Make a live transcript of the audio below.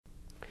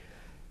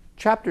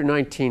Chapter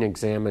 19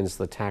 examines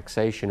the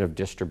taxation of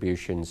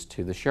distributions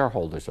to the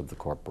shareholders of the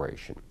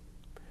corporation.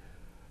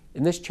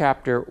 In this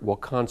chapter, we'll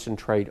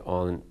concentrate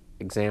on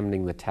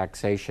examining the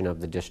taxation of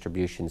the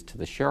distributions to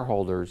the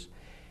shareholders,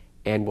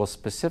 and we'll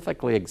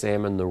specifically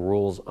examine the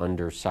rules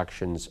under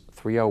sections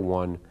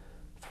 301,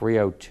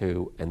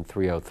 302, and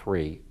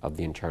 303 of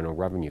the Internal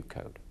Revenue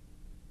Code.